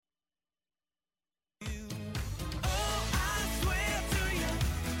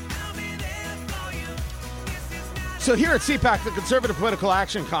So here at CPAC, the Conservative Political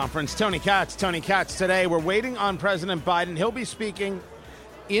Action Conference, Tony Katz today. We're waiting on President Biden. He'll be speaking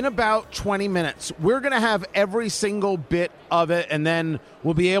in about 20 minutes. We're going to have every single bit of it, and then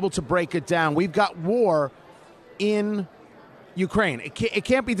we'll be able to break it down. We've got war in Ukraine. It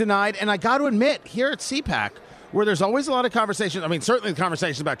can't be denied, and I got to admit, here at CPAC, where there's always a lot of conversations. I mean, certainly the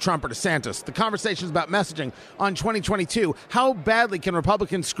conversations about Trump or DeSantis, the conversations about messaging on 2022. How badly can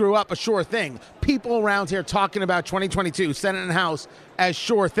Republicans screw up a sure thing? People around here talking about 2022, Senate and House, as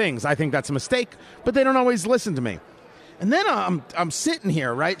sure things. I think that's a mistake, but they don't always listen to me. And then I'm sitting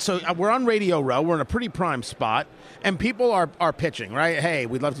here, right? So we're on Radio Row. We're in a pretty prime spot, and people are pitching, right? Hey,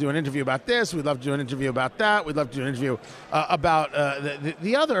 we'd love to do an interview about this. We'd love to do an interview about that. We'd love to do an interview about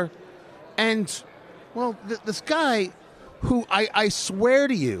the other. And well, this guy, who I swear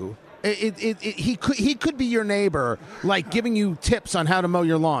to you, he could be your neighbor, like giving you tips on how to mow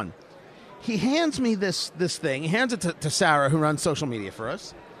your lawn. He hands me this thing. He hands it to Sarah, who runs social media for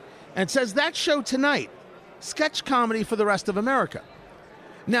us, and it says, "That show tonight, sketch comedy for the rest of America."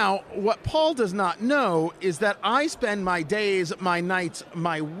 Now, what Paul does not know is that I spend my days, my nights,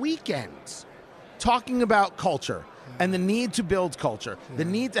 my weekends talking about culture. And the need to build culture, the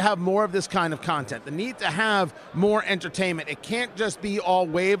need to have more of this kind of content, the need to have more entertainment. It can't just be all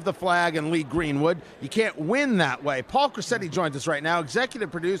wave the flag and Lee Greenwood. You can't win that way. Paul Crissetti joins us right now,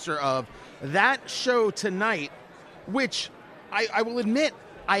 executive producer of That Show Tonight, which I will admit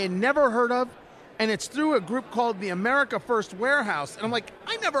I had never heard of, and it's through a group called the America First Warehouse. And I'm like,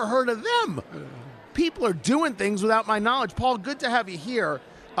 I never heard of them. People are doing things without my knowledge. Paul, good to have you here.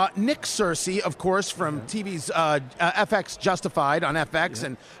 Nick Searcy, of course, from TV's FX Justified on FX,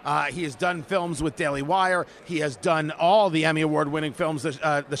 and he has done films with Daily Wire. He has done all the Emmy Award-winning films,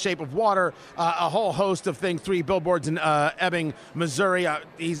 The Shape of Water, a whole host of things, 3 billboards in Ebbing, Missouri.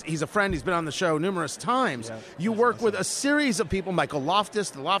 He's a friend. He's been on the show numerous times. Yeah, you work with a series of people, Michael Loftus,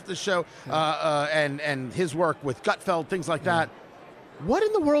 The Loftus Show, and his work with Gutfeld, things like that. What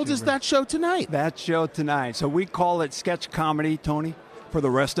in the world is That Show Tonight? That Show Tonight. So we call it sketch comedy, Tony, for the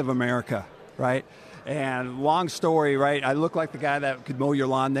rest of America, right? And long story, right? I look like the guy that could mow your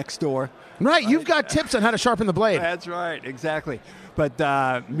lawn next door. Right, you've got tips on how to sharpen the blade. That's right, exactly.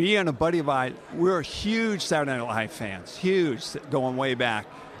 But me and a buddy of mine, we're huge Saturday Night Live fans, huge, going way back.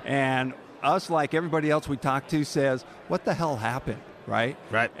 And us, like everybody else we talk to, says, what the hell happened, right?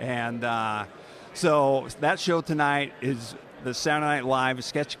 Right. And so That Show Tonight is the Saturday Night Live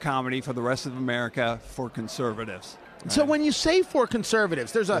sketch comedy for the rest of America for conservatives. Right. So when you say for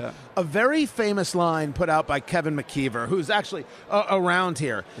conservatives, there's a very famous line put out by Kevin McKeever, who's actually around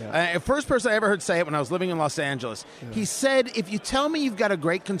here. Yeah. First person I ever heard say it when I was living in Los Angeles. Yeah. He said, if you tell me you've got a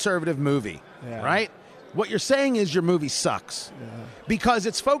great conservative movie, right, what you're saying is your movie sucks. Yeah. Because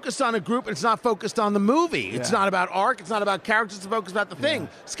it's focused on a group and it's not focused on the movie. Yeah. It's not about arc. It's not about characters. It's focused about the thing.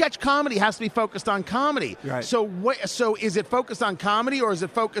 Sketch comedy has to be focused on comedy. Right. So is it focused on comedy or is it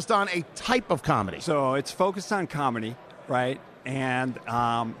focused on a type of comedy? So it's focused on comedy, right? And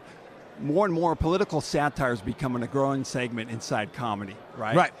more and more political satire is becoming a growing segment inside comedy,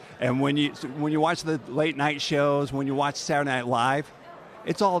 right? Right. And when you watch the late night shows, when you watch Saturday Night Live,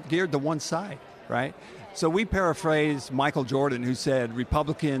 it's all geared to one side, right? So we paraphrase Michael Jordan, who said,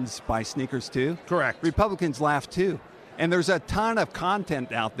 Republicans buy sneakers too. Correct. Republicans laugh too. And there's a ton of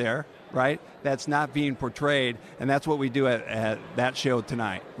content out there, right, that's not being portrayed. And that's what we do at That Show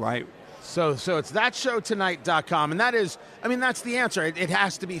Tonight, right? So it's thatshowtonight.com. And that is, I mean, that's the answer. It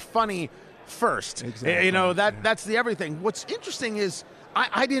has to be funny first. Exactly. You know, that's the everything. What's interesting is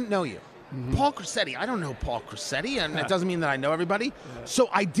I didn't know you. Mm-hmm. Paul Crissetti. I don't know Paul Crissetti, and it doesn't mean that I know everybody. Yeah. So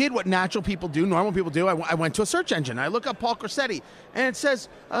I did what natural people do, normal people do. I went to a search engine. I look up Paul Crissetti, and it says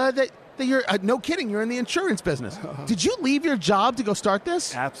that you're, no kidding, you're in the insurance business. Did you leave your job to go start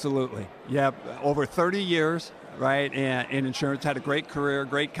this? Absolutely. Yeah, over 30 years, right, in insurance. Had a great career,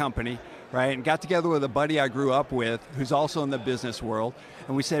 great company, right, and got together with a buddy I grew up with who's also in the business world,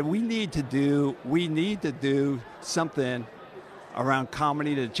 and we said we need to do something around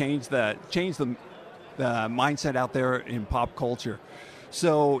comedy to change the mindset out there in pop culture.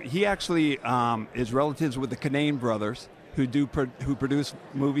 So he actually is relatives with the Kinane brothers, who produce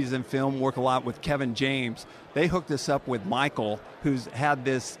movies and film, work a lot with Kevin James. They hooked us up with Michael, who's had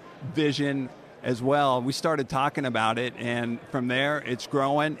this vision as well. We started talking about it, and from there it's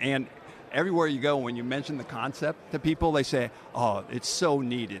growing. And everywhere you go, when you mention the concept to people, they say, "Oh, it's so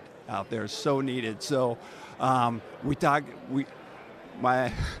needed out there, so needed." So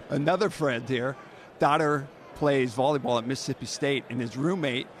another friend here, daughter plays volleyball at Mississippi State and is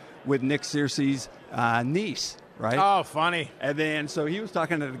roommate with Nick Searcy's niece, right? Oh, funny. And then so he was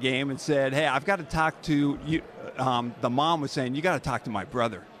talking at the game and said, "Hey, I've got to talk to you." The mom was saying, "You got to talk to my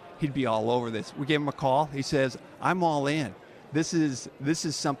brother. He'd be all over this." We gave him a call. He says, "I'm all in. This is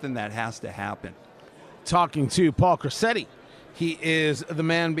something that has to happen." Talking to Paul Cressetti. He is the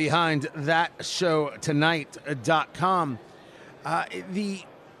man behind thatshowtonight.com.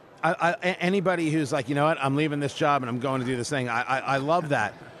 Anybody who's like, you know what, I'm leaving this job and I'm going to do this thing, I love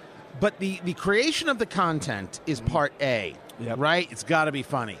that. But the creation of the content is part A, right? It's got to be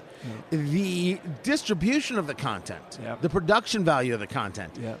funny. The distribution of the content, the production value of the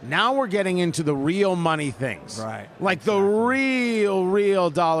content. Now we're getting into the real money things, right? Like the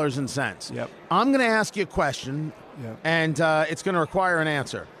real dollars and cents. I'm going to ask you a question, and it's going to require an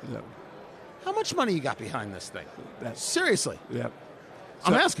answer. How much money you got behind this thing? Seriously.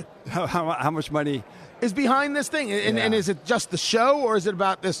 I'm asking. How much money is behind this thing? And is it just the show, or is it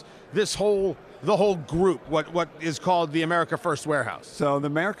about the whole group, what is called the America First Warehouse? So the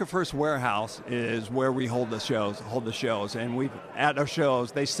America First Warehouse is where we hold the shows, and at our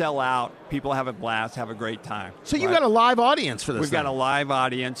shows, they sell out, people have a blast, have a great time. So you've got a live audience for this We've got a live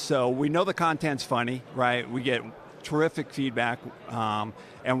audience, so we know the content's funny, right? We get terrific feedback,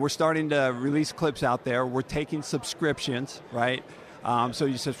 and we're starting to release clips out there. We're taking subscriptions, right? So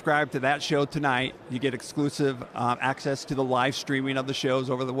you subscribe to That Show Tonight, you get exclusive access to the live streaming of the shows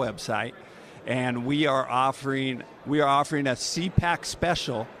over the website. And we are offering a CPAC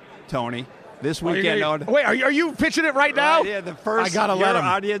special, Tony, this weekend. Wait, are you pitching it right now? Yeah, the first. I gotta let him.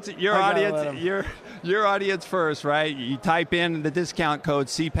 Your audience first, right? You type in the discount code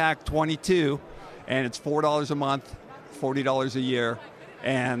CPAC22, and it's $4 a month, $40 a year,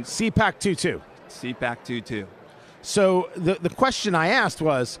 and CPAC22. CPAC22. So the question I asked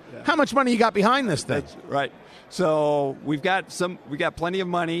was, how much money you got behind this thing? That's right. So we got plenty of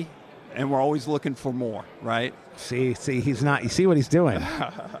money. And we're always looking for more, right? See, he's not. You see what he's doing?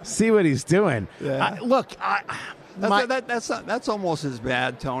 See what he's doing? Yeah. That's almost as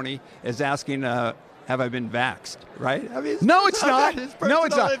bad, Tony, as asking, have I been vaxxed, right? I mean, no, it's not. No,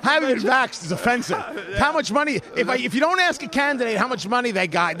 it's not. Having been vaxxed is offensive. How much money? If you don't ask a candidate how much money they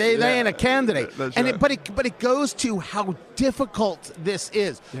got, they ain't a candidate. That's and right. But it goes to how difficult this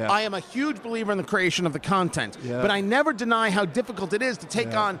is. I am a huge believer in the creation of the content, but I never deny how difficult it is to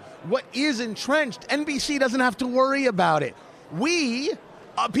take on what is entrenched. NBC doesn't have to worry about it. We,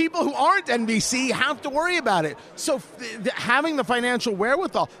 people who aren't NBC, have to worry about it. So having the financial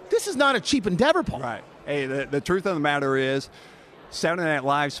wherewithal, this is not a cheap endeavor, Paul. Right. Hey, the truth of the matter is, Saturday Night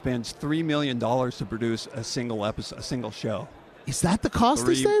Live spends $3 million to produce a single episode, a single show. Is that the cost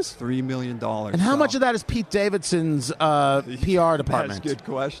these days? $3 million. And how much of that is Pete Davidson's PR department? That's a good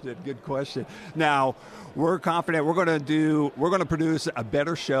question. Good question. Now, we're confident we're going to produce a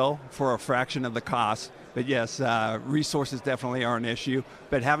better show for a fraction of the cost. But yes, resources definitely are an issue.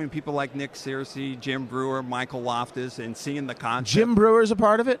 But having people like Nick Searcy, Jim Brewer, Michael Loftus, and seeing the concept. Jim Brewer's a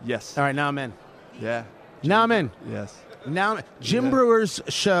part of it? Yes. All right, now I'm in. Yeah. Now I'm in. Yes. Now, Jim Brewer's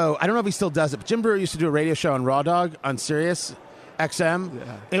show, I don't know if he still does it, but Jim Brewer used to do a radio show on Raw Dog on Sirius XM.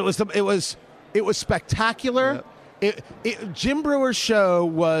 Yeah. It was spectacular. Yep. Jim Brewer's show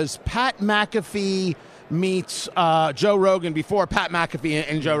was Pat McAfee meets Joe Rogan before Pat McAfee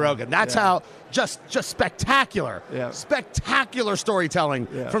and Joe Rogan. That's how just spectacular, spectacular storytelling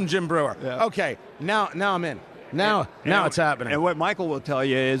from Jim Brewer. Yeah. Okay, now I'm in. Now it's happening. And what Michael will tell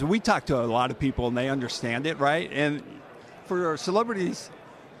you is we talk to a lot of people and they understand it, right? And for celebrities,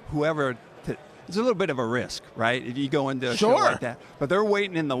 whoever, it's a little bit of a risk, right? If you go into a show like that. But they're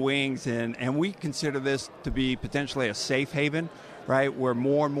waiting in the wings, and we consider this to be potentially a safe haven, right, where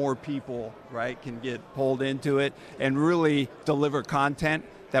more and more people, right, can get pulled into it and really deliver content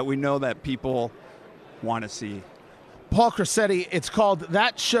that we know that people want to see. Paul Cressetti, it's called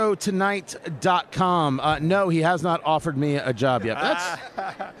thatshowtonight.com. No, he has not offered me a job yet.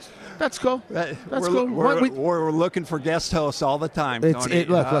 That's cool. That's cool. We're looking for guest hosts all the time, Tony.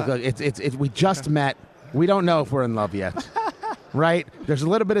 Look. We just met. We don't know if we're in love yet, right? There's a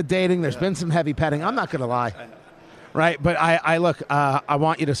little bit of dating. There's been some heavy petting. I'm not going to lie. Right, but I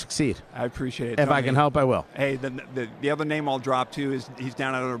want you to succeed. I appreciate it. If Tony. I can help, I will. Hey, the other name I'll drop too is he's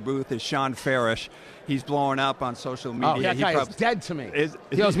down at our booth is Sean Farish. He's blowing up on social media. Oh, that guy is dead to me.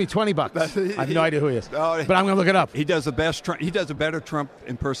 He owes me $20. I have no idea who he is, but I'm going to look it up. He does the best. He does a better Trump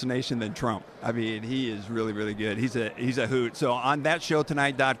impersonation than Trump. I mean, he is really, really good. He's a hoot. So on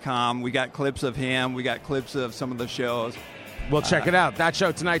thatshowtonight.com, we got clips of him. We got clips of some of the shows. We'll check it out.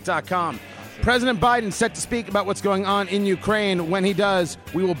 Thatshowtonight.com. President Biden set to speak about what's going on in Ukraine. When he does,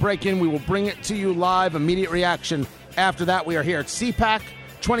 we will break in. We will bring it to you live, immediate reaction. After that, we are here at CPAC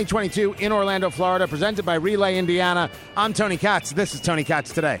 2022 in Orlando, Florida, presented by Relay Indiana. I'm Tony Katz. This is Tony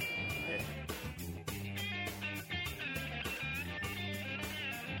Katz Today.